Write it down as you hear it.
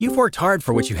You've worked hard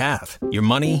for what you have. Your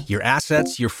money, your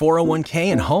assets, your 401k,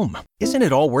 and home. Isn't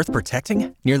it all worth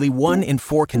protecting? Nearly 1 in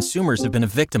 4 consumers have been a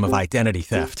victim of identity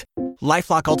theft.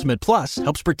 LifeLock Ultimate Plus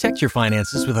helps protect your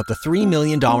finances with up to $3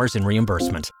 million in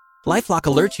reimbursement. LifeLock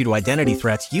alerts you to identity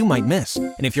threats you might miss.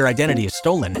 And if your identity is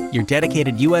stolen, your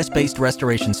dedicated U.S.-based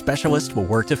restoration specialist will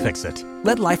work to fix it.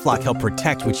 Let LifeLock help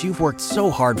protect what you've worked so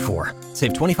hard for.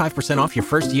 Save 25% off your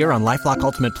first year on LifeLock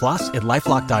Ultimate Plus at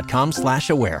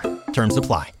LifeLock.com/aware. Terms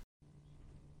apply.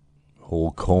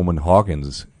 Old Coleman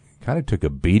Hawkins kind of took a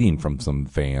beating from some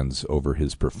fans over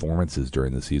his performances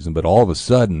during the season, but all of a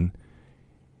sudden,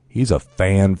 he's a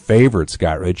fan favorite.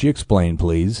 Scott Richey, explain,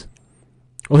 please.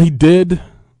 Well, he did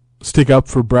stick up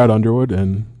for Brad Underwood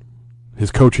and his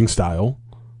coaching style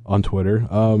on Twitter.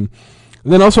 And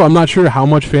then also, I'm not sure how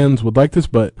much fans would like this,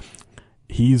 but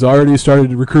he's already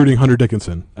started recruiting Hunter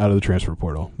Dickinson out of the transfer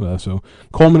portal. So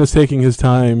Coleman is taking his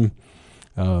time,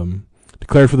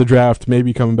 declared for the draft,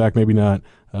 maybe coming back, maybe not,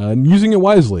 and using it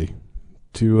wisely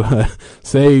to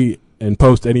say and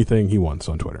post anything he wants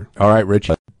on Twitter. All right,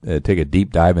 Rich, take a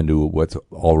deep dive into what's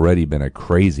already been a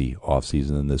crazy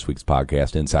offseason in this week's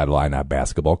podcast, Inside Illini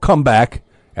Basketball. Come back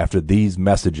after these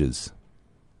messages.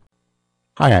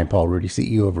 Hi, I'm Paul Rudy,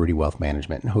 CEO of Rudy Wealth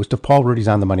Management and host of Paul Rudy's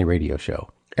On the Money radio show.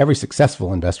 Every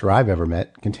successful investor I've ever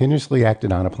met continuously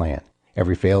acted on a plan.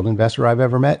 Every failed investor I've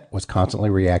ever met was constantly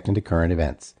reacting to current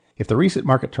events. If the recent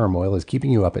market turmoil is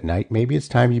keeping you up at night, maybe it's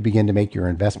time you begin to make your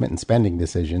investment and spending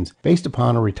decisions based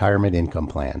upon a retirement income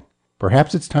plan.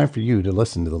 Perhaps it's time for you to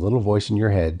listen to the little voice in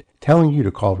your head telling you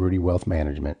to call Rudy Wealth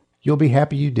Management. You'll be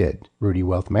happy you did. Rudy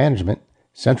Wealth Management,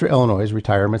 Central Illinois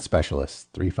Retirement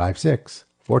Specialist,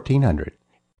 356-1400.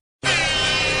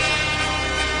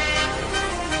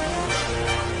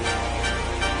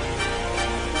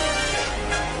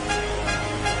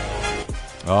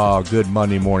 Oh, good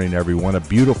Monday morning, everyone. A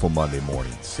beautiful Monday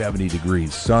morning, 70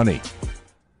 degrees, sunny.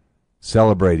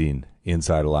 Celebrating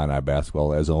Inside Illini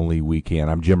Basketball as only we can.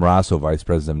 I'm Jim Rosso, Vice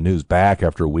President of News, back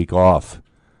after a week off.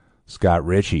 Scott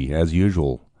Richey, as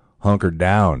usual, hunkered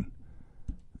down.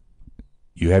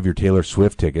 You have your Taylor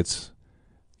Swift tickets.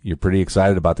 You're pretty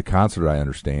excited about the concert, I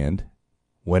understand.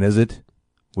 When is it?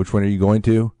 Which one are you going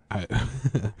to?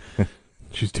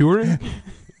 She's touring?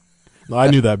 No, I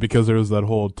knew that because there was that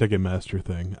whole Ticketmaster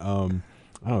thing. I don't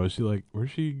know. Is she like?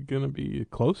 Where's she gonna be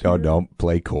close? Oh, don't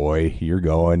play coy. You're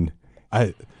going.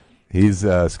 He's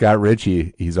Scott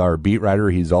Richey. He's our beat writer.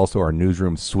 He's also our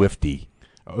newsroom Swiftie.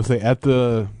 I would say at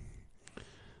the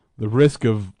risk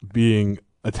of being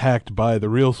attacked by the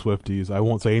real Swifties, I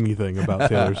won't say anything about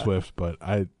Taylor Swift. But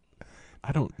I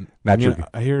don't.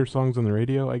 I hear songs on the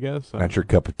radio. I guess not your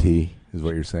cup of tea is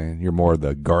what you're saying. You're more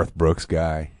the Garth Brooks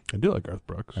guy. I do like Garth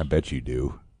Brooks. I bet you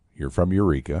do. You're from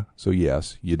Eureka, so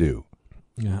yes, you do.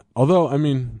 Yeah. Although, I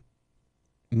mean,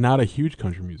 not a huge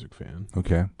country music fan.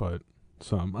 Okay. But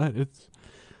some. I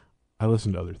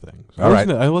listen to other things.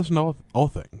 I listen to all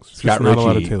things. Scott Just not a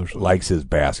lot of Richey Taylor Swift. likes his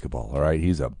basketball, all right?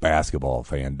 He's a basketball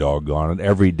fan, doggone it.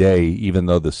 Every day, even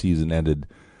though the season ended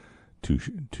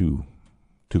too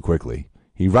quickly.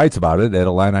 He writes about it at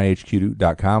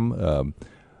IlliniHQ.com.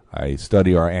 I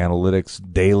study our analytics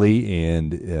daily,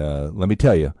 and let me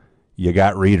tell you, you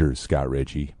got readers, Scott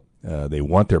Richey. They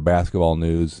want their basketball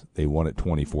news. They want it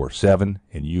 24/7,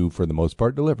 and you, for the most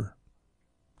part, deliver.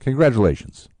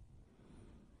 Congratulations.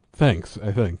 Thanks,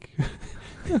 I think.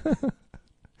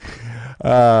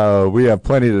 We have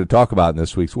plenty to talk about in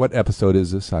this week's. What episode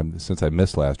is this? Since I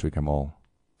missed last week, I'm all...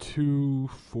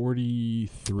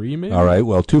 243, maybe? All right,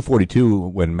 well, 242,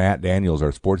 when Matt Daniels,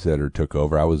 our sports editor, took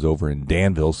over, I was over in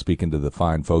Danville speaking to the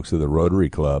fine folks of the Rotary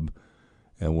Club,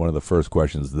 and one of the first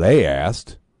questions they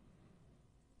asked,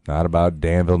 not about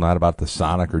Danville, not about the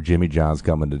Sonic or Jimmy John's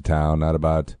coming to town, not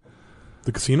about...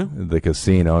 The casino? The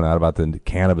casino, not about the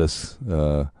cannabis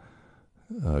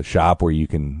shop where you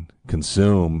can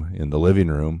consume in the living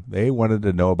room. They wanted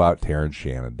to know about Terrence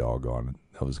Shannon, doggone it.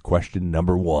 That was question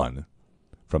number one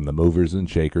from the movers and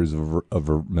shakers of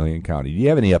Vermilion County. Do you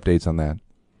have any updates on that?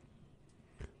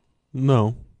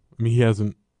 No. I mean, he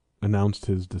hasn't announced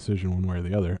his decision one way or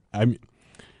the other. I mean,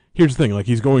 here's the thing. Like,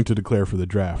 he's going to declare for the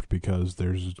draft because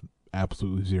there's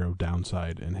absolutely zero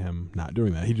downside in him not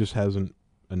doing that. He just hasn't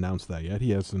announced that yet.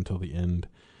 He has until the end,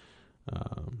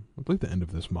 I believe the end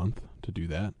of this month to do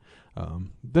that.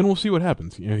 Then we'll see what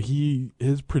happens. You know,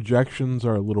 his projections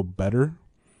are a little better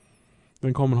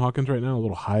than Coleman Hawkins right now, a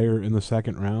little higher in the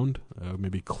second round,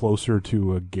 maybe closer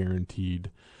to a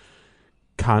guaranteed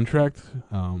contract.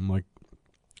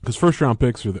 Because first round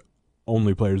picks are the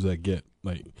only players that get,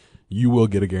 like, you will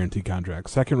get a guaranteed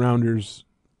contract. Second rounders,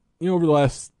 over the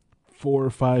last 4 or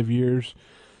 5 years,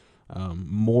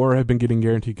 More have been getting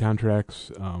guaranteed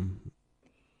contracts. And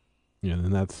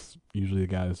that's usually the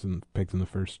guys picked in the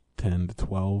first 10 to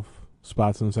 12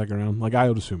 spots in the second round. Like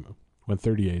Ayo Dosunmu went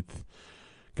 38th,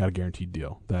 got a guaranteed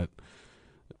deal. That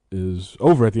is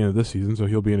over at the end of this season, so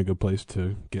he'll be in a good place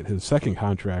to get his second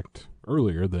contract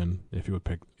earlier than if he was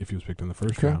picked in the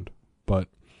first round. But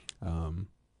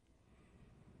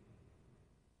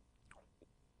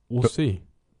we'll see.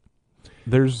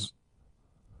 There's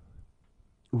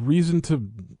reason to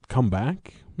come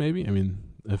back, maybe. I mean,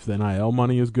 if the NIL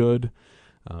money is good,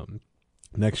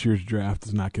 next year's draft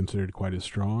is not considered quite as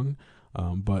strong.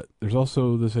 But there's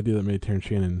also this idea that maybe Terrence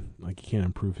Shannon, he can't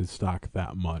improve his stock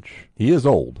that much. He is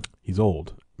old. He's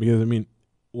old. Because, I mean,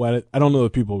 I don't know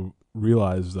that people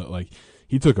realize that,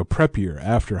 he took a prep year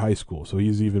after high school, so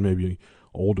he's even maybe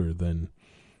older than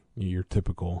your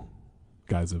typical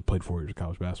guys that have played 4 years of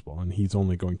college basketball, and he's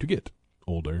only going to get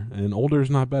older, and older is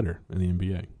not better in the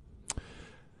NBA.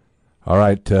 All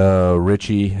right,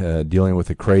 Richey dealing with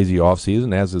a crazy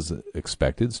offseason, as is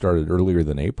expected. Started earlier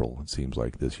than April, it seems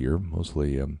like, this year,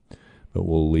 mostly. But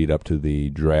we'll lead up to the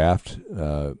draft.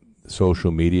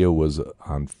 Social media was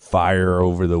on fire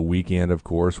over the weekend, of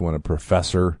course, when a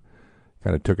professor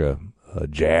kind of took a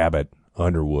jab at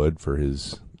Underwood for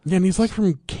his and he's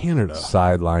from Canada.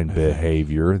 Sideline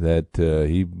behavior that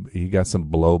he got some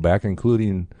blowback,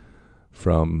 including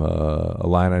from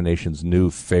Illini Nation's new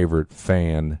favorite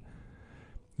fan,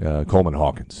 Coleman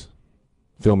Hawkins.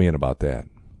 Fill me in about that.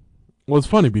 Well, it's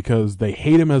funny because they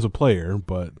hate him as a player,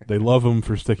 but they love him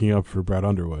for sticking up for Brad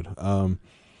Underwood. And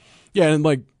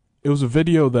it was a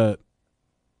video that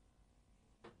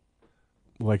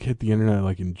hit the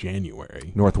internet in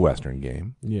January. Northwestern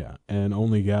game. Yeah, and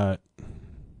only got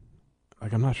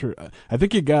I'm not sure. I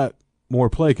think it got more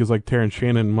play because Terrence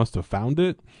Shannon must have found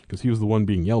it because he was the one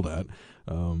being yelled at.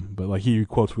 But he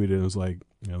quote tweeted and was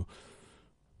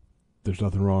there's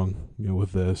nothing wrong,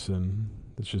 with this, and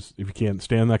it's just if you can't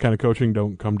stand that kind of coaching,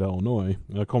 don't come to Illinois.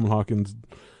 Coleman Hawkins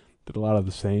did a lot of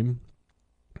the same,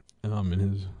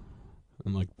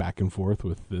 back and forth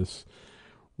with this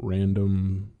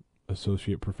random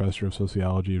associate professor of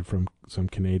sociology from some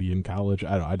Canadian college.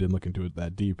 I didn't look into it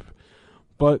that deep,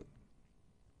 but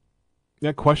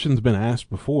that question's been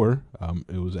asked before.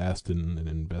 It was asked in an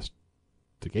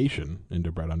investigation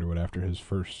into Brad Underwood after his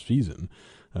first season,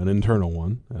 an internal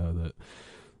one, that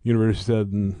university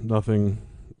said nothing,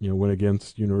 went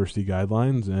against university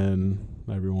guidelines, and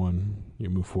everyone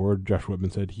moved forward. Josh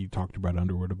Whitman said he talked to Brad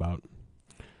Underwood about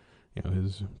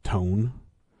his tone,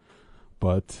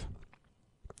 but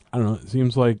I don't know. It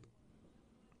seems like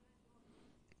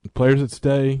the players that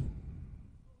stay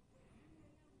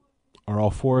are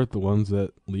all for it. The ones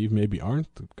that leave maybe aren't.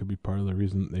 It could be part of the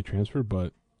reason they transfer,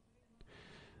 but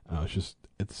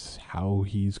it's how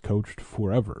he's coached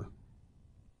forever.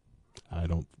 I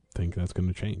don't think that's going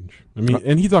to change. I mean,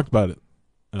 and he talked about it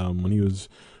when he was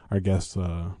our guest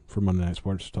for Monday Night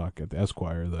Sports Talk at the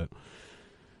Esquire,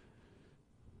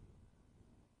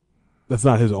 that's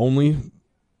not his only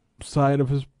side of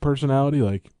his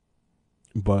personality,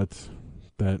 but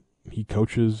that he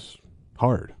coaches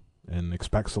hard and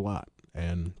expects a lot.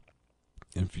 And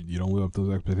if you don't live up to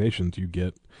those expectations, you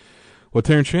get what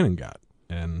Terrence Shannon got,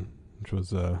 which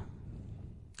was a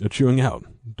chewing out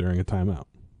during a timeout.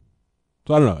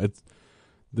 So I don't know.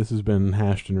 This has been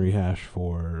hashed and rehashed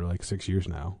for 6 years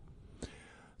now.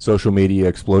 Social media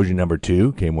explosion number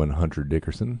 2 came when Hunter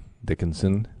Dickinson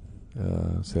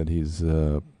said he's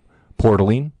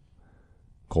portaling.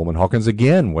 Coleman Hawkins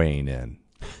again weighing in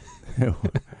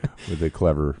with a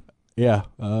clever. Yeah,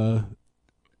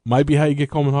 might be how you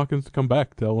get Coleman Hawkins to come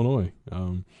back to Illinois,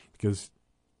 because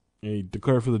he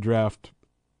declared for the draft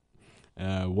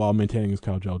while maintaining his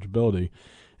college eligibility,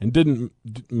 and didn't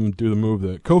do the move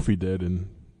that Kofi did and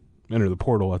enter the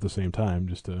portal at the same time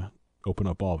just to open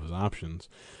up all of his options.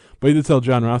 But he did tell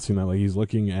John Rothstein that he's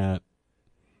looking at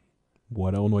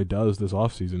what Illinois does this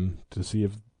offseason to see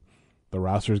if the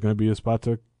roster is going to be a spot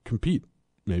to compete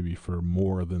maybe for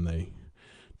more than they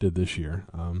did this year.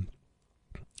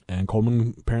 And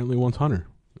Coleman apparently wants Hunter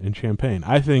in Champaign.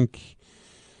 I think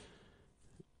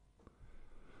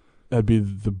that'd be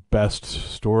the best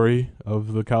story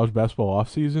of the college basketball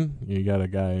offseason. You got a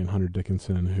guy in Hunter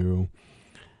Dickinson who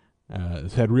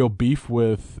has had real beef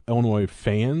with Illinois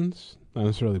fans, not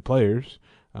necessarily players.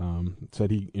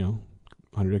 Said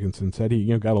Hunter Dickinson said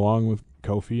he got along with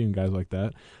Kofi and guys like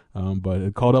that, but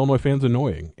it called Illinois fans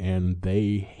annoying, and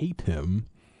they hate him.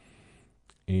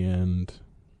 And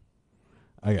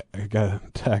I got a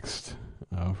text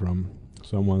from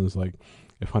someone that's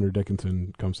if Hunter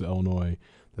Dickinson comes to Illinois,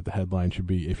 that the headline should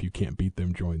be, "If you can't beat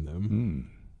them, join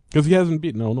them." Because he hasn't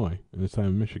beaten Illinois in his time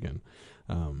in Michigan.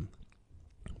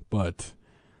 But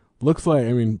looks like,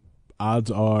 I mean, odds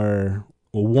are,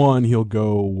 well, one, he'll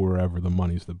go wherever the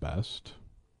money's the best.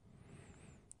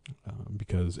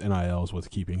 Because NIL is what's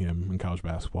keeping him in college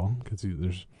basketball. Because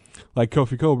there's, like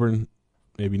Kofi Coburn,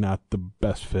 maybe not the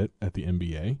best fit at the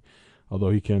NBA,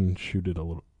 although he can shoot it a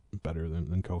little better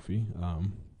than Kofi.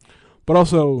 But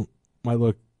also, my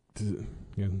look,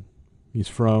 he's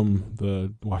from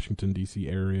the Washington, D.C.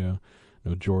 area.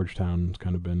 Georgetown's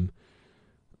kind of been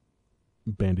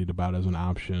bandied about as an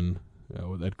option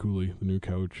with Ed Cooley, the new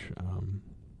coach.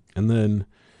 And then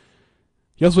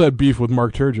he also had beef with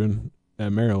Mark Turgeon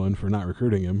at Maryland for not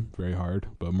recruiting him very hard.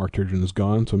 But Mark Turgeon is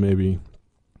gone, so maybe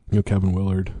Kevin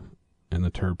Willard and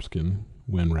the Terps can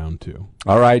win round 2.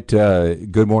 All right.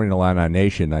 Good morning, Illini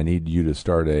Nation. I need you to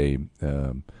start a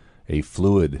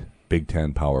fluid Big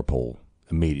Ten power poll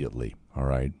immediately. All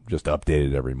right. Just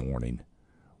update it every morning.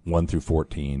 1 through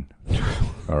 14.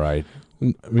 All right.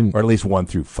 I mean, or at least 1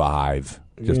 through 5,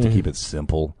 just to keep it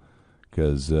simple.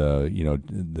 Because,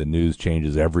 the news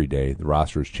changes every day. The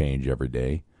rosters change every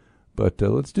day. But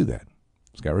let's do that.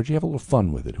 Scott Richey, have a little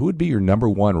fun with it. Who would be your number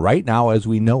one right now as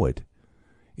we know it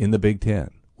in the Big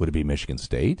Ten? Would it be Michigan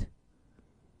State?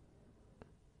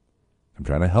 I'm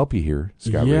trying to help you here,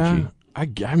 Scott Richey.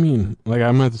 I mean, like,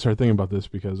 I'm going to have to start thinking about this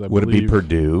because Would it be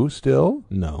Purdue still?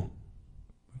 No.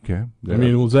 Okay. I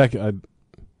mean, well, Zach, I don't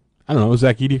know. Is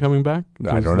Zach Edey coming back?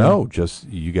 I don't know. Just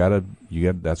you got.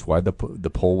 That's why the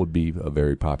poll would be a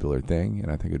very popular thing,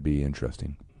 and I think it'd be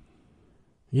interesting.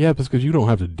 Yeah, because you don't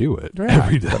have to do it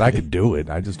every day. But I could do it.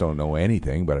 I just don't know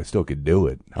anything, but I still could do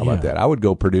it. How about that? I would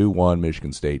go Purdue 1,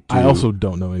 Michigan State 2. I also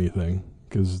don't know anything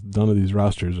because none of these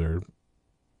rosters are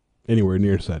anywhere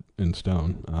near set in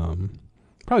stone.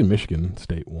 Probably Michigan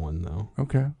State 1, though.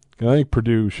 Okay. I think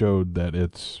Purdue showed that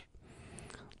it's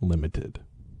limited.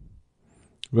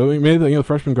 But maybe the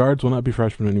freshman guards will not be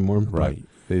freshmen anymore. Right.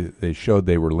 They showed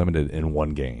they were limited in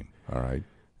one game. All right.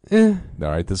 All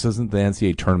right. This isn't the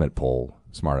NCAA tournament poll,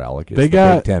 smart aleck. It's the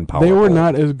Big Ten power They were poll.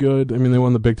 Not as good. I mean, they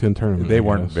won the Big Ten tournament. They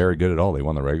weren't very good at all. They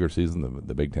won the regular season,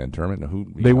 the Big Ten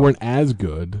tournament. They weren't as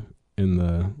good in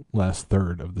the last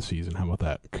third of the season. How about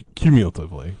that?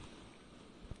 Cumulatively.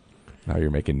 Now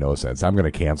you're making no sense. I'm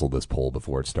going to cancel this poll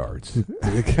before it starts.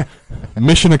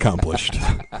 Mission accomplished.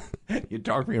 You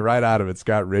talked me right out of it,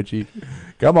 Scott Richey.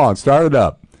 Come on, start it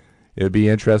up. It'd be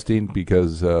interesting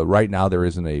because right now there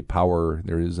isn't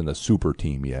a super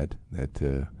team yet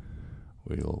that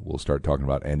we'll start talking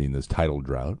about ending this title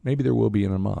drought. Maybe there will be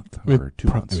in a month or 2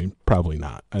 months. I mean, probably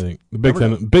not. I think the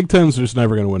Big Ten's just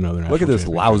never going to win another national Look at this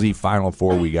championship. lousy Final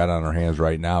Four we got on our hands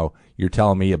right now. You're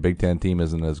telling me a Big Ten team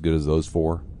isn't as good as those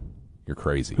 4? You're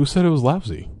crazy. Who said it was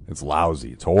lousy? It's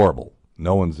lousy. It's horrible.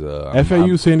 No one's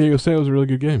FAU San Diego State was a really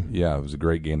good game. Yeah, it was a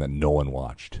great game that no one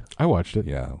watched. I watched it.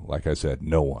 Yeah, like I said,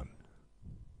 no one.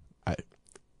 I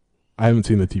haven't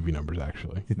seen the TV numbers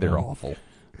actually. They're awful.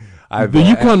 The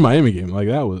UConn Miami game, like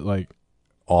that was like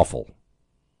awful.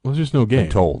 Well, there's just no game. I'm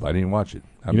told. I didn't watch it.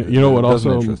 You know what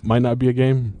also might not be a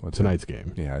game? Tonight's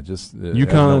game. Yeah, just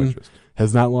UConn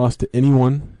has not lost to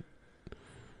anyone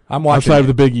I'm watching outside of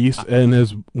the Big East and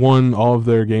has won all of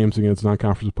their games against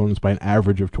non-conference opponents by an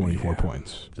average of 24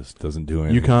 points. Just doesn't do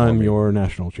anything. UConn, your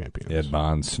national champions. Ed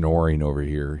Bond snoring over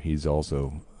here. He's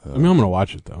also. I mean, I'm going to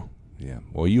watch it though. Yeah.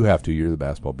 Well, you have to. You're the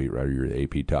basketball beat writer. You're the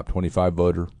AP top 25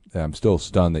 voter. I'm still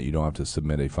stunned that you don't have to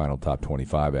submit a final top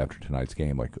 25 after tonight's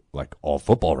game, like all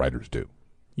football writers do.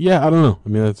 Yeah, I don't know. I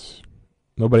mean, that's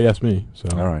nobody asked me. So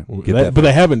all right, but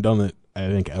they haven't done it, I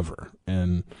think, ever.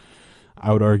 And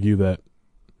I would argue that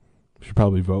we should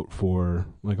probably vote for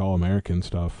like All-American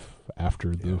stuff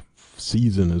after the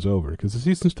season is over because the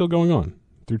season's still going on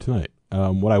through tonight.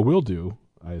 What I will do,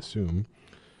 I assume,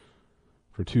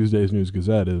 for Tuesday's News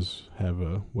Gazette is have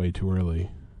a way too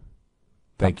early.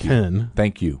 Thank you. 10.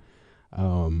 Thank you.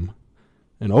 And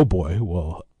oh boy,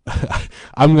 well,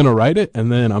 I'm going to write it,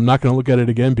 and then I'm not going to look at it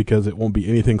again because it won't be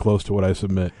anything close to what I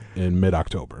submit in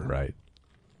mid-October. Right.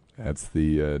 That's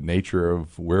the nature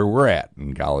of where we're at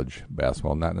in college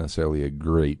basketball. Not necessarily a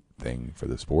great thing for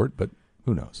the sport, but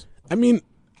who knows? I mean,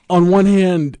 on one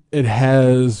hand, it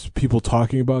has people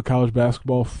talking about college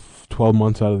basketball 12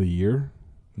 months out of the year.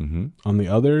 Mm-hmm. On the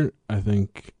other, I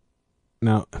think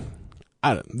now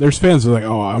there's fans that are like,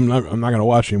 oh, I'm not going to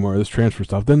watch anymore of this transfer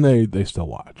stuff. Then they still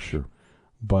watch. Sure.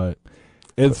 But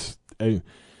it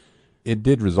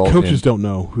did result coaches don't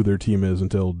know who their team is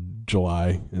until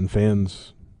July, and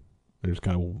fans are just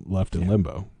kind of left in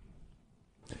limbo.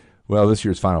 Well, this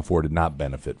year's Final Four did not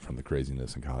benefit from the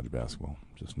craziness in college basketball.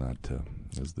 Just not,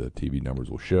 as the TV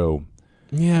numbers will show.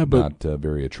 Yeah, but not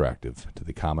very attractive to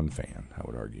the common fan, I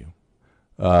would argue.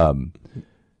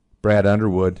 Brad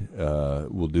Underwood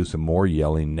will do some more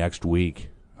yelling next week,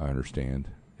 I understand,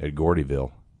 at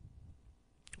Gordyville.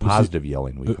 Positive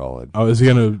yelling, we call it. Oh, is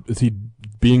he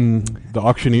being the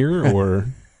auctioneer or?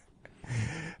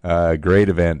 Great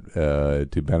event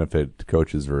to benefit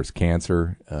Coaches versus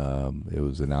Cancer. It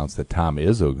was announced that Tom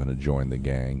Izzo going to join the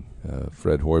gang.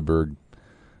 Fred Hoiberg,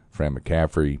 Fran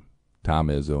McCaffrey, Tom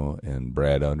Izzo, and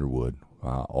Brad Underwood,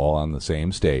 all on the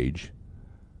same stage.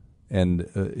 And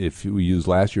if we use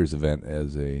last year's event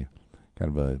as a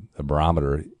kind of a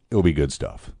barometer, it'll be good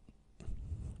stuff.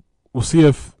 We'll see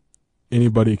if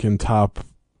anybody can top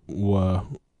what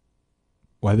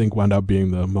I think wound up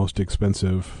being the most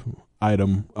expensive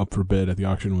item up for bid at the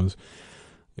auction was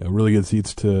really good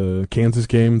seats to Kansas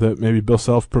game that maybe Bill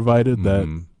Self provided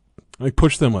that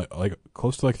pushed them like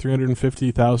close to like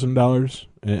 $350,000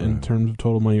 in terms of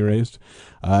total money raised.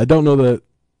 I don't know that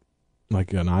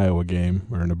like an Iowa game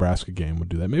or a Nebraska game would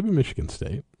do that. Maybe Michigan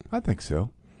State. I think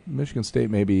so. Michigan State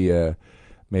maybe the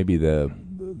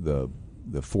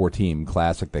 4-team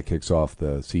classic that kicks off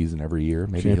the season every year.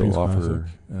 Maybe Champions he'll offer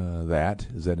that.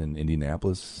 Is that in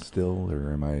Indianapolis still,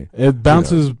 or am I? It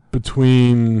bounces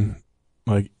between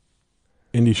like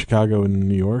Indy, Chicago, and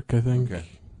New York, I think. Okay.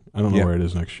 I don't know where it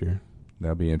is next year.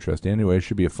 That'll be interesting. Anyway, it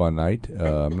should be a fun night.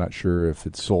 I'm not sure if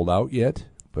it's sold out yet,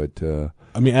 but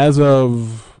I mean, as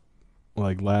of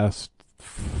like this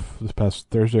past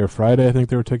Thursday or Friday, I think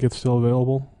there were tickets still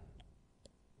available.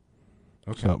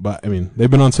 Okay. So, but I mean,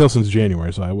 they've been on sale since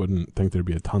January, so I wouldn't think there'd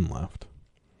be a ton left.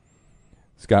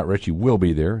 Scott Richey will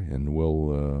be there, and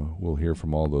we'll hear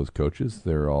from all those coaches.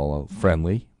 They're all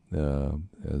friendly. Should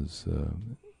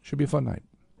be a fun night.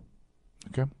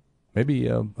 Okay. Maybe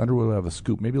Underwood will have a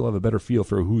scoop. Maybe he'll have a better feel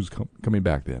for who's coming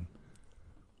back then.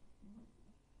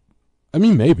 I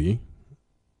mean, maybe.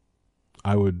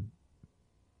 I would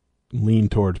lean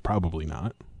towards probably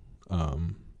not.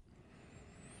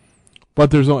 But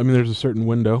there's a certain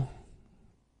window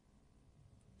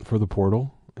for the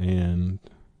portal, and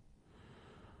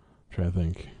I'm trying to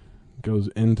think, goes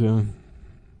into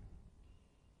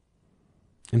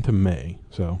May.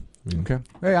 So okay.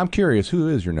 Hey, I'm curious, who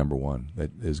is your number one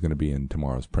that is going to be in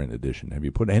tomorrow's print edition? Have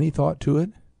you put any thought to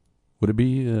it? Would it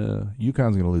be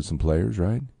UConn's going to lose some players,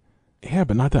 right? Yeah,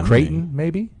 but not that Creighton, many.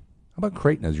 maybe. How about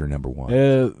Creighton as your number one?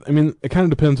 I mean, it kind of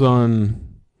depends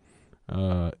on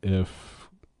if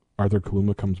Arthur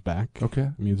Kaluma comes back. Okay.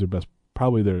 I mean, they're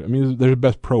their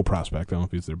best pro prospect. I don't know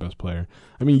if he's their best player.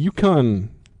 I mean, UConn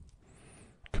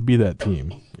could be that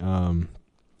team.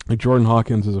 Like Jordan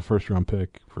Hawkins is a first-round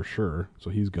pick for sure, so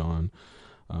he's gone.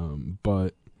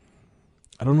 But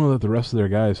I don't know that the rest of their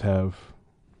guys have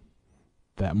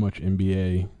that much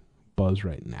NBA buzz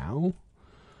right now.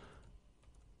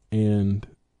 And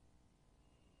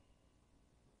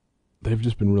they've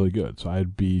just been really good. So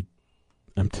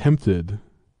I'm tempted,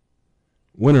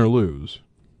 win or lose,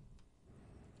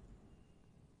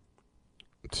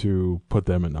 to put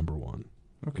them at number one.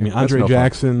 Okay. I mean, Andre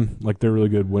Jackson, like they're really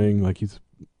good wing. Like he's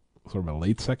sort of a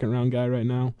late second-round guy right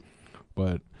now.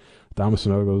 But Adama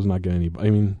Sanogo's not getting any. I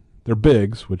mean, they're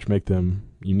bigs, which make them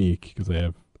unique because they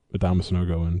have Adama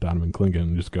Sanogo and Donovan Clingan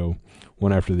and just go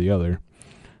one after the other.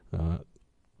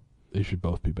 They should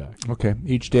both be back. Okay.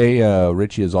 Each day,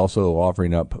 Richie is also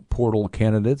offering up portal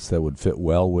candidates that would fit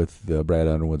well with Brad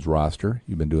Underwood's roster.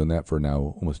 You've been doing that for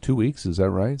now almost 2 weeks. Is that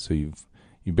right? So you've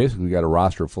basically got a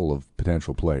roster full of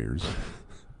potential players.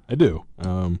 I do.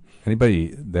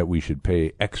 Anybody that we should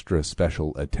pay extra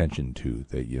special attention to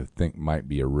that you think might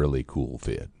be a really cool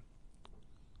fit?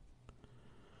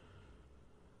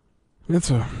 I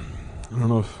don't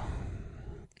know if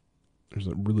there's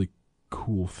a really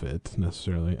cool fit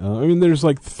necessarily. I mean, there's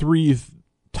like three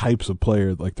types of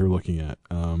player like they're looking at,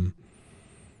 and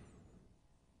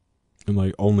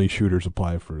like only shooters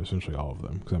apply for essentially all of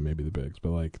them because that may be the bigs. But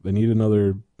like they need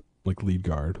another like lead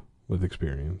guard with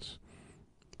experience.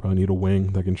 Probably need a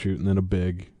wing that can shoot, and then a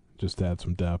big just to add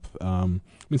some depth. I mean,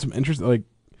 some interesting like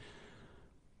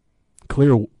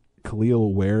Khalil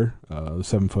Ware, the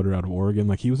 7-footer out of Oregon.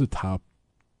 Like he was a top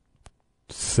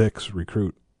 6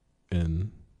 recruit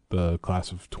in the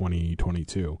class of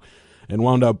 2022 and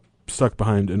wound up stuck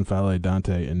behind N'Faly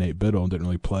Dante and Nate Biddle and didn't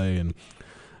really play. And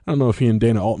I don't know if he and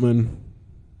Dana Altman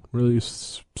really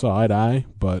saw eye to eye,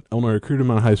 but Illinois recruited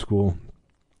him out of high school.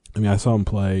 I mean, I saw him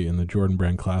play in the Jordan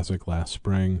Brand Classic last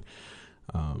spring.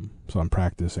 Saw him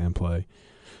practice and play.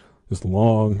 Just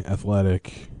long,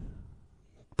 athletic,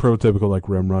 prototypical like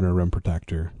rim runner, rim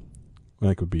protector. I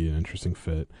think would be an interesting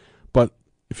fit. But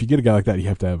if you get a guy like that, you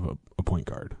have to have a point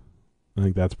guard. I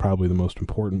think that's probably the most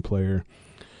important player.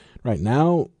 right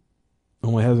now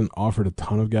only hasn't offered a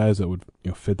ton of guys that would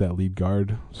fit that lead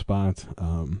guard spot.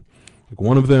 Like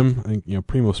one of them, I think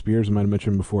Primo Spears, I might have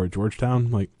mentioned before at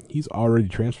Georgetown. Like he's already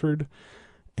transferred,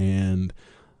 and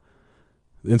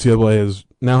the NCAA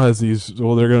now has these.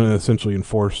 Well, they're going to essentially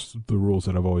enforce the rules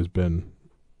that have always been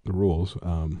the rules.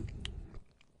 At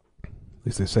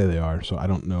least they say they are. So I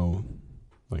don't know,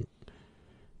 like,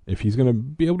 if he's going to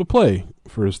be able to play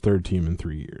for his third team in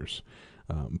 3 years.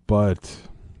 But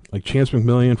like Chance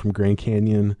McMillian from Grand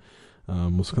Canyon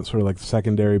was sort of like the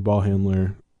secondary ball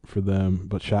handler for them,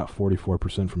 but shot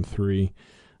 44% from three.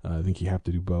 I think you have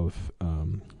to do both.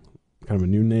 Kind of a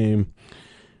new name,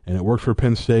 and it worked for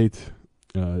Penn State.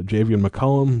 Javion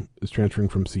McCollum is transferring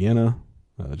from Siena,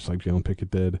 just like Jalen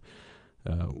Pickett did.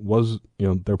 Was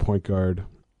their point guard,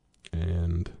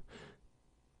 and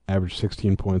averaged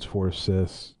 16 points, 4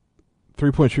 assists.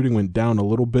 3-point shooting went down a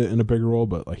little bit in a bigger role,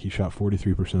 but like he shot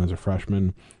 43% as a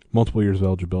freshman. Multiple years of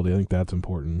eligibility. I think that's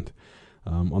important.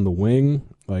 On the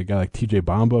wing, like a guy like TJ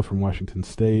Bamba from Washington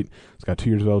State. He's got 2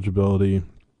 years of eligibility.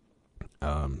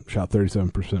 Shot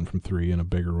 37% from three in a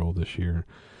bigger role this year.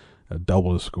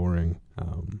 Double his scoring.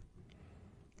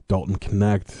 Dalton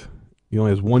Connect. He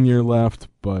only has 1 year left,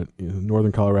 but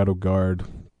Northern Colorado guard,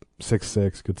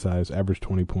 6'6", good size, averaged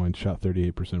 20 points, shot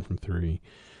 38% from three.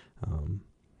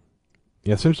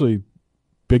 Essentially,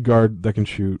 big guard that can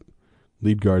shoot,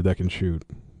 lead guard that can shoot,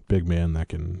 big man that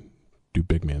can do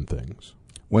big man things.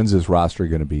 When's this roster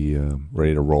going to be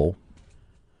ready to roll?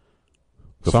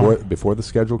 Before the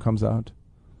schedule comes out?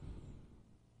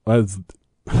 As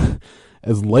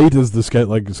late as the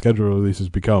schedule releases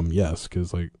become, yes,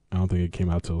 because I don't think it came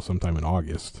out till sometime in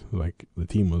August. Like the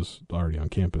team was already on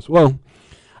campus. Well,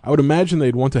 I would imagine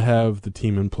they'd want to have the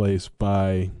team in place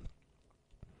by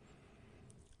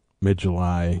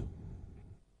mid-July,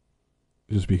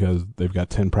 just because they've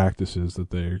got 10 practices that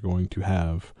they're going to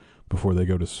have before they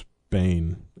go to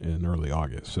Spain in early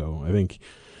August. So I think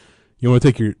you want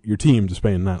to take your team to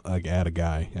Spain, not like add a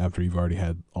guy after you've already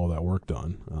had all that work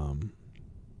done.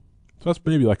 So that's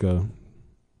maybe like a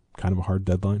kind of a hard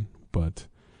deadline, but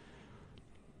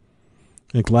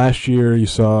I think last year you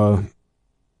saw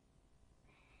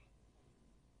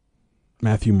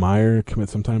Matthew Meyer commit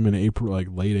sometime in April, like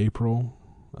late April.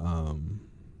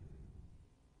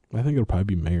 I think it'll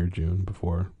probably be May or June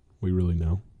before we really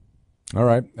know. All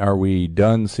right. Are we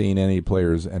done seeing any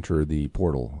players enter the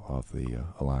portal off the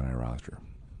Illini roster?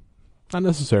 Not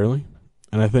necessarily.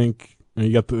 And I think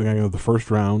you got the first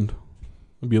round.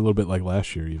 It'll be a little bit like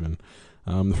last year even.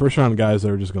 The first round guys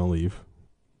that were just going to leave.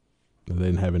 They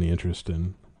didn't have any interest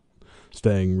in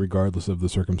staying regardless of the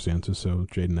circumstances. So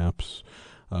Jaden Epps.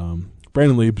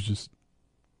 Brandon Lieb's just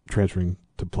transferring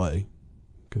to play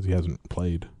because he hasn't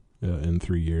played in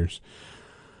 3 years.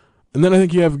 And then I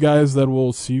think you have guys that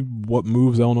will see what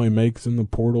moves Illinois makes in the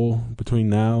portal between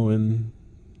now and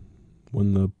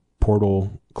when the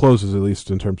portal closes, at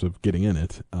least in terms of getting in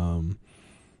it.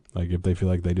 Like if they feel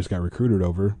like they just got recruited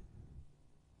over,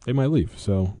 they might leave.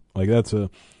 So that's a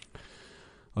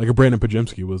Brandon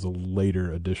Pajemski was a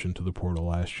later addition to the portal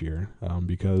last year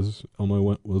because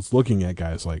Illinois was looking at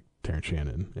guys like Terrence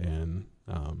Shannon, and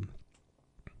I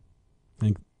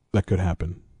think that could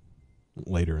happen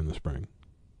later in the spring.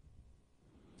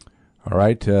 All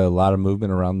right, a lot of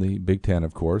movement around the Big Ten,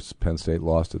 of course. Penn State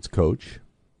lost its coach,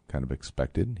 kind of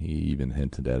expected. He even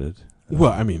hinted at it.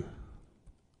 Well, I mean,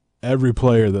 every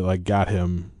player that got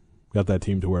that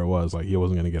team to where it was, he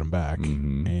wasn't going to get him back.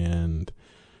 Mm-hmm. And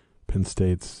Penn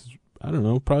State's, I don't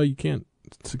know, probably you can't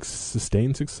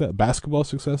sustain basketball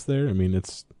success there. I mean,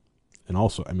 it's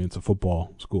a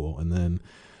football school, and then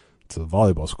it's a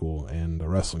volleyball school and a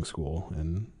wrestling school,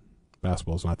 and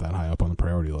basketball's not that high up on the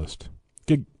priority list.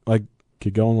 Get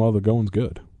going while the going's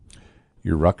good.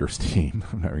 Your Rutgers team,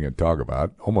 I'm not even going to talk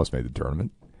about, almost made the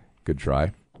tournament. Good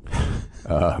try.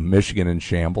 Michigan in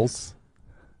shambles.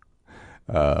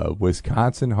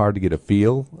 Wisconsin, hard to get a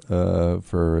feel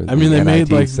for the they NIT made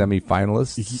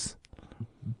semifinalists.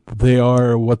 They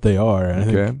are what they are. And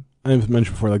okay. I think I've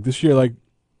mentioned before, this year,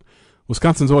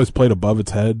 Wisconsin's always played above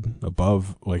its head,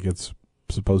 above its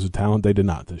supposed talent. They did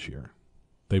not this year.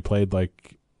 They played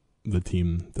the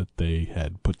team that they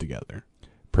had put together.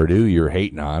 Purdue, you're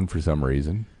hating on for some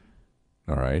reason.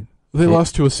 All right. They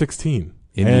lost to a 16.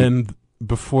 And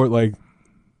before, in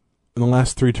the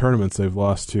last 3 tournaments, they've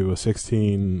lost to a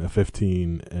 16, a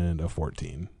 15, and a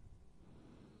 14.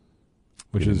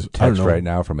 Which is, a text right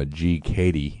now from a G.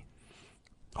 Cady.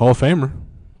 Hall of Famer.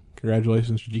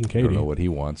 Congratulations to Gene Cady. I don't know what he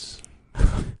wants.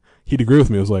 He'd agree with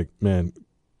me. I was like, man,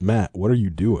 Matt, what are you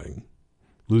doing?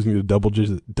 Losing to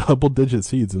double-digit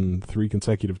seeds in 3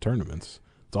 consecutive tournaments.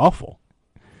 It's awful.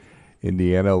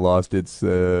 Indiana lost its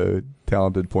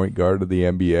talented point guard to the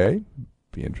NBA.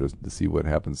 Be interested to see what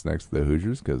happens next to the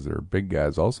Hoosiers because their big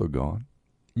guy's also gone.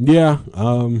 Yeah, it's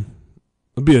going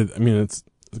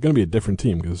to be a different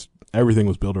team because everything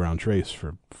was built around Trace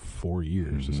for 4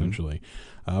 years essentially.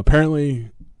 Apparently,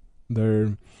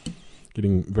 they're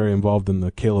getting very involved in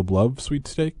the Caleb Love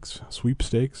sweepstakes,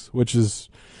 which is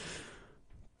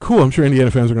cool. I'm sure Indiana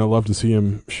fans are going to love to see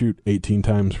him shoot 18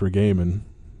 times per game and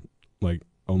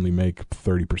only make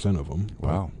 30% of them.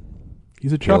 Wow,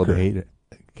 he's a chucker.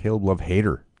 Caleb Love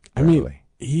hater. Apparently. I mean,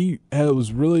 he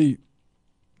was really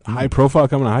high profile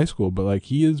coming to high school, but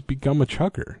he has become a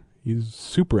chucker. He's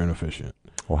super inefficient.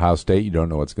 Ohio State, you don't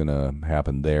know what's going to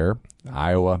happen there.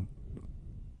 Iowa,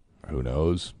 who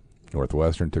knows?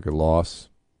 Northwestern took a loss.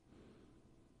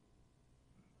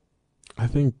 I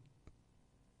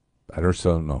just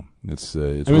don't know. It's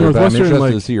weird, Northwestern, I'm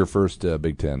interested to see your first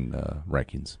Big Ten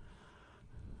rankings.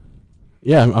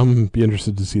 Yeah, I'm be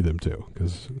interested to see them too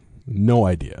because no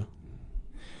idea.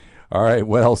 All right,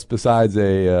 what else besides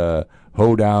a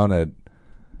hoedown at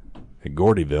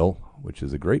Gordyville, which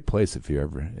is a great place if you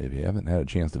haven't had a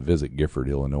chance to visit Gifford,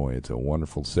 Illinois. It's a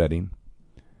wonderful setting.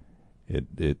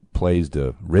 It plays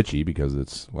to Richey because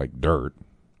it's like dirt,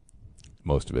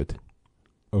 most of it.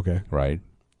 Okay. Right?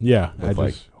 Yeah.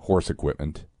 With horse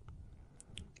equipment.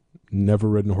 Never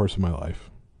ridden a horse in my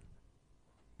life.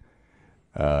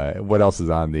 What else is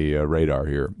on the radar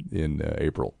here in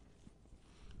April?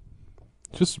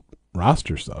 Just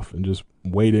roster stuff and just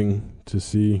waiting to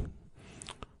see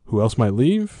who else might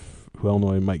leave, who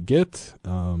Illinois might get.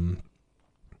 2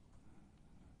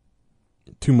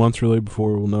 months really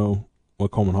before we'll know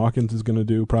what Coleman Hawkins is going to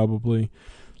do probably.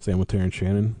 Same with Terrence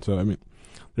Shannon. So,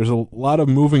 there's a lot of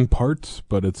moving parts,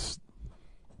 but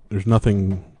there's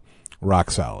nothing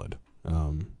rock solid.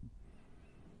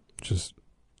 Just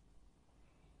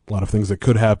a lot of things that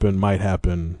could happen, might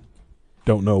happen,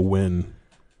 don't know when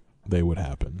they would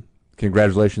happen.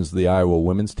 Congratulations to the Iowa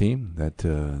women's team.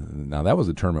 Now that was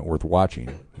a tournament worth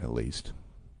watching, at least.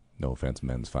 No offense,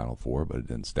 men's Final Four, but it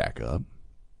didn't stack up.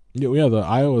 Yeah, the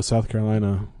Iowa-South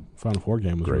Carolina Final Four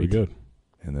game was really good.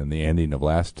 And then the ending of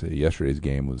yesterday's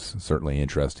game was certainly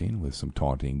interesting with some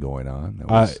taunting going on.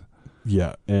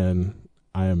 Yeah, and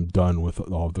I am done with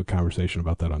all the conversation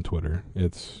about that on Twitter.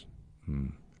 It's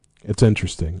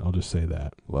interesting. I'll just say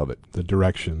that. Love it. The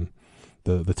direction,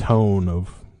 the tone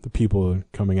of the people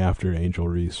coming after Angel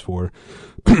Reese for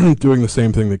doing the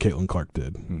same thing that Caitlin Clark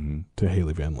did to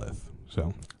Haley Van Lith.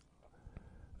 So,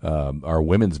 our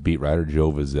women's beat writer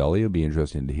Joe Vizzelli, will be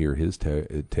interesting to hear his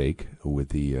take with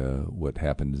the what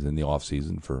happens in the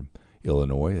offseason for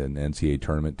Illinois, an NCAA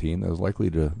tournament team that is likely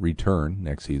to return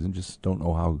next season. Just don't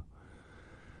know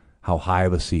how high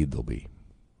of a seed they'll be.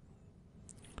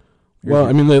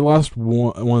 Well, they lost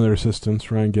one of their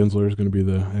assistants. Ryan Ginsler is going to be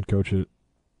the head coach at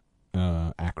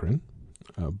Akron,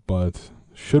 but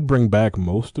should bring back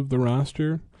most of the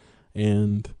roster,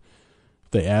 and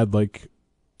they add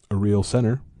a real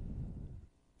center,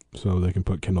 so they can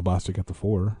put Kendall Bostic at the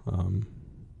 4. I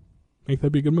think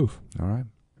that'd be a good move. All right.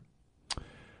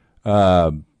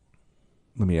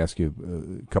 Let me ask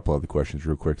you a couple other questions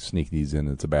real quick. Sneak these in.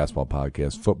 It's a basketball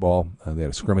podcast. Football. They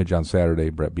had a scrimmage on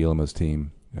Saturday. Brett Bielema's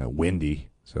team.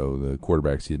 Windy, so the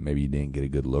quarterbacks, maybe you didn't get a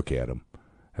good look at them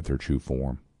at their true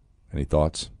form. Any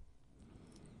thoughts?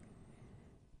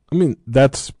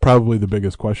 That's probably the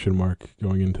biggest question mark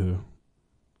going into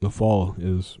the fall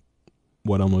is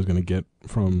what Illinois is going to get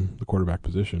from the quarterback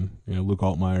position. Luke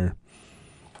Altmaier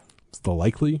is the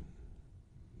likely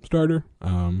starter.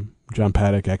 John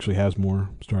Paddock actually has more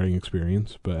starting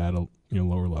experience, but at a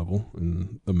lower level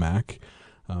in the MAC.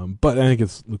 But I think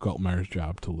it's Luke Altmaier's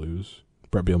job to lose.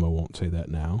 Brett Bielema won't say that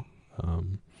now.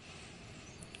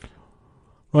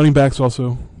 Running backs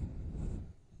also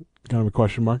kind of a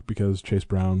question mark because Chase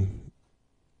Brown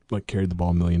carried the ball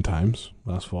 1 million times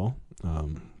last fall.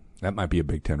 That might be a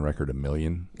Big Ten record, 1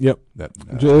 million. Yep.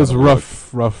 It was a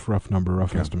rough number,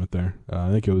 rough estimate there.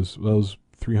 I think it was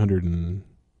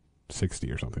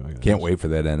 360 or something like that. Can't wait for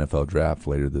that NFL draft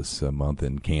later this month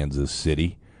in Kansas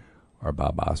City. Our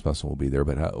Bob Osmussen will be there.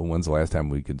 But when's the last time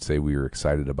we could say we were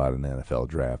excited about an NFL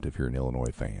draft if you're an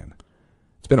Illinois fan?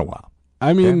 It's been a while.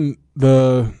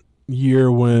 The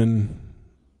year when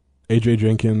A.J.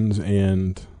 Jenkins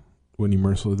and Whitney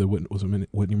Merciless, was it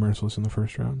Whitney Merciless in the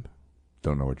first round?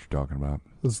 Don't know what you're talking about.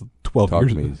 This is 12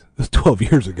 years ago. This is 12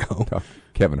 years ago.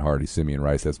 Kevin Hardy, Simeon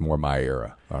Rice, that's more my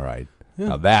era. All right. Yeah.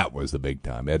 Now that was the big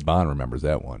time. Ed Bond remembers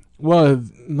that one. Well,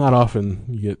 not often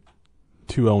you get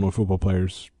two Illinois football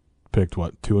players picked,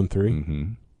 2 and 3? Mm-hmm.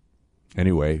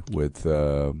 Anyway, with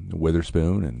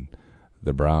Witherspoon and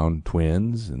the Brown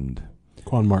twins and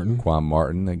Quan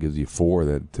Martin. That gives you 4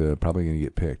 that probably going to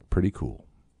get picked. Pretty cool.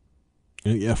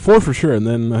 Yeah, 4 for sure. And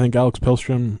then I think Alex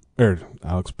Palczewski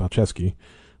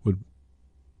would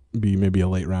be maybe a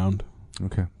late round.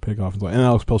 Okay. Pick off. And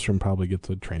Alex Pihlstrom probably gets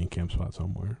a training camp spot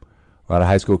somewhere. A lot of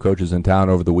high school coaches in town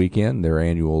over the weekend, their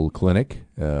annual clinic.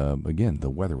 Again, the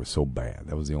weather was so bad.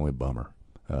 That was the only bummer.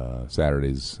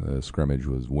 Saturday's scrimmage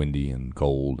was windy and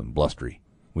cold and blustery.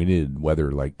 We needed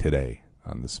weather like today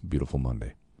on this beautiful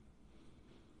Monday.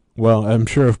 Well, I'm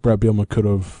sure if Brett Bielema could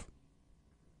have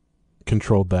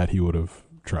controlled that, he would have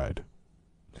tried.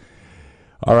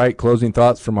 All right, closing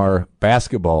thoughts from our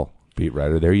basketball beat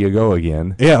writer. There you go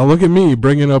again. Yeah, look at me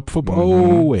bringing up football.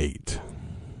 Mm-hmm. Oh, wait.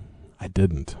 I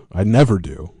didn't. I never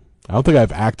do. I don't think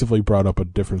I've actively brought up a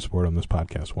different sport on this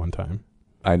podcast one time.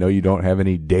 I know you don't have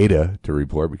any data to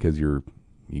report because you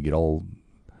get all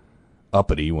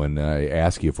uppity when I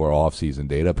ask you for off-season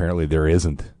data. Apparently there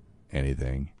isn't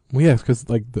anything. Well, yeah, because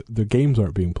like the games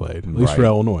aren't being played, at least for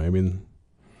Illinois. I mean,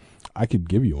 I could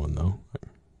give you one, though.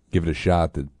 Give it a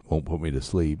shot that won't put me to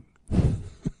sleep.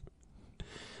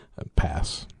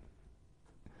 Pass.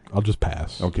 I'll just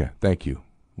pass. Okay, thank you.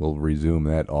 We'll resume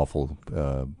that awful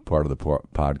part of the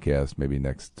podcast maybe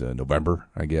next November,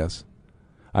 I guess.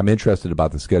 I'm interested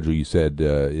about the schedule. You said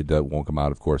it won't come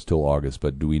out, of course, till August,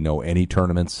 but do we know any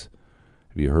tournaments?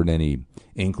 Have you heard any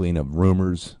inkling of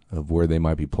rumors of where they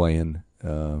might be playing?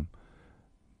 I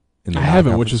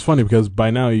haven't, which is funny because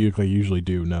by now you usually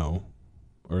do know,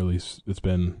 or at least it's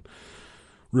been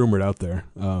rumored out there.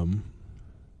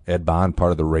 Ed Bond,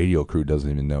 part of the radio crew, doesn't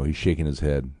even know. He's shaking his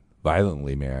head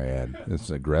violently, may I add. It's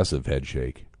an aggressive head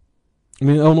shake. I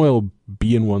mean, Illinois will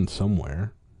be in one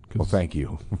somewhere. Well, thank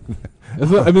you.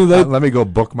 I mean, let me go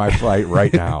book my flight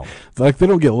right now. Like, they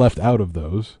don't get left out of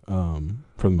those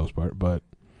for the most part. But,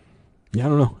 yeah, I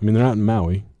don't know. I mean, they're not in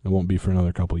Maui. It won't be for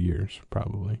another couple of years,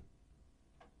 probably.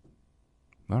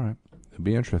 All right. It'll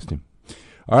be interesting.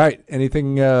 All right.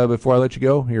 Anything before I let you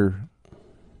go here,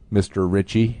 Mr.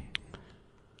 Richey?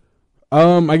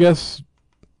 I guess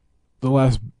the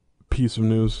last piece of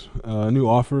news, a new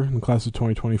offer in the class of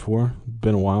 2024.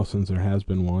 Been a while since there has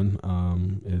been one.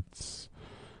 It's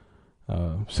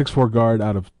 6'4" guard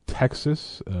out of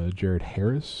Texas, Jared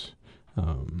Harris.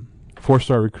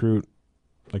 4-star recruit,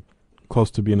 like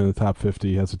close to being in the top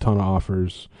 50, has a ton of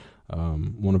offers.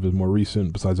 One of his more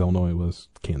recent, besides Illinois, was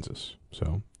Kansas.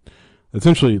 So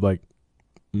essentially, like,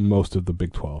 most of the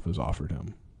Big 12 has offered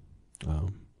him.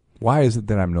 Why is it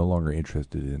that I'm no longer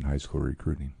interested in high school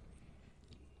recruiting?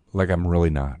 Like, I'm really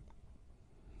not.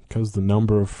 Because the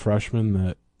number of freshmen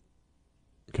that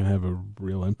can have a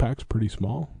real impact's pretty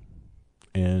small.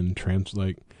 And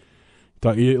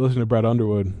you listen to Brad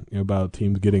Underwood about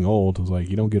teams getting old. It's like,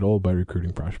 you don't get old by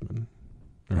recruiting freshmen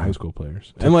or high school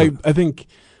players. And, like, I think,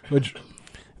 which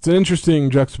it's an interesting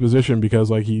juxtaposition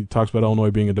because, like, he talks about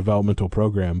Illinois being a developmental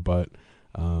program, but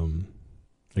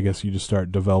I guess you just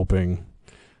start developing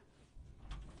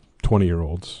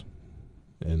 20-year-olds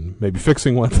and maybe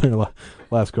fixing what their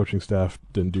last coaching staff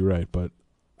didn't do right. But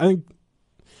I think,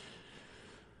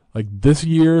 like, this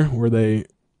year where they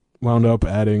wound up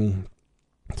adding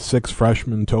 6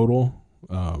 freshmen total,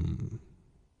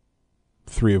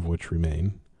 3 of which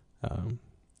remain,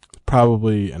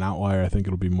 probably an outlier. I think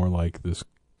it'll be more like this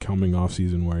coming off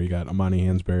season where you got Amani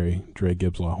Hansberry, Dre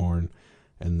Gibbs-Lawhorn,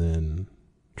 and then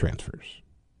transfers.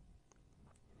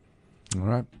 All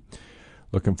right.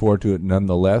 Looking forward to it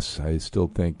nonetheless. I still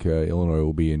think Illinois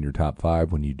will be in your top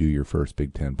 5 when you do your first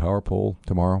Big Ten power poll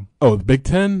tomorrow. Oh, the Big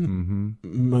Ten?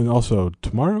 Mm-hmm. And also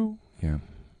tomorrow? Yeah.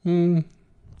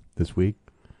 This week?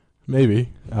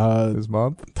 Maybe. This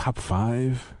month? Top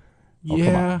 5? Oh,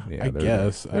 yeah, I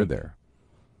guess. They're there.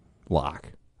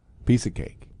 Lock. Piece of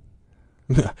cake.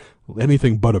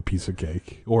 Anything but a piece of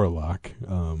cake or a lock.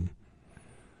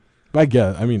 I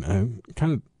guess. I mean, I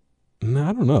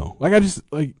don't know. Like, I just,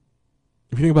 like,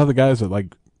 if you think about the guys that,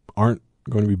 like, aren't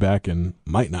going to be back and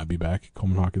might not be back,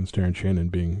 Coleman Hawkins, Terrence Shannon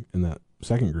being in that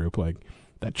second group, like,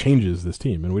 that changes this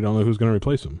team, and we don't know who's going to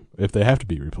replace them if they have to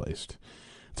be replaced.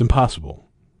 It's impossible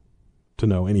to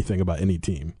know anything about any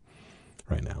team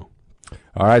right now.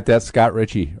 All right, that's Scott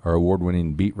Richey, our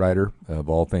award-winning beat writer of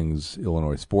all things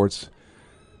Illinois sports.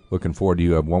 Looking forward to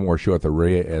you. Have one more show at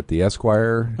the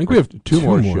Esquire. I think we have two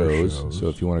more shows. So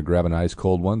if you want to grab an ice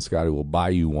cold one, Scotty will buy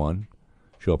you one.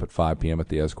 Show up at 5 p.m. at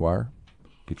the Esquire.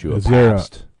 Get you a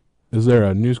Pabst. Is there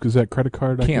a News Gazette credit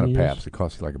card I can use? Can of Pabst. It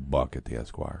costs you like $1 at the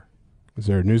Esquire. Is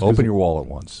there a News Open Gazette? your wallet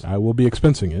once. I will be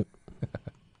expensing it.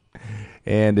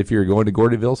 And if you're going to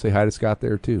Gordyville, say hi to Scott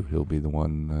there too. He'll be the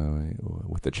one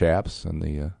with the chaps and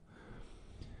the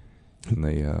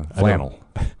flannel,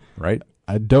 right?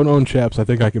 I don't own chaps. I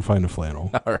think I can find a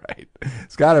flannel. All right.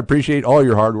 Scott, I appreciate all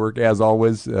your hard work, as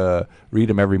always. Read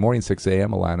them every morning, 6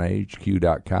 a.m.,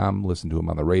 IlliniHQ.com. Listen to them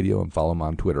on the radio and follow them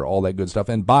on Twitter. All that good stuff.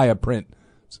 And buy a print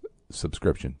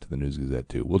subscription to the News Gazette,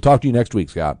 too. We'll talk to you next week,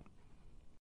 Scott.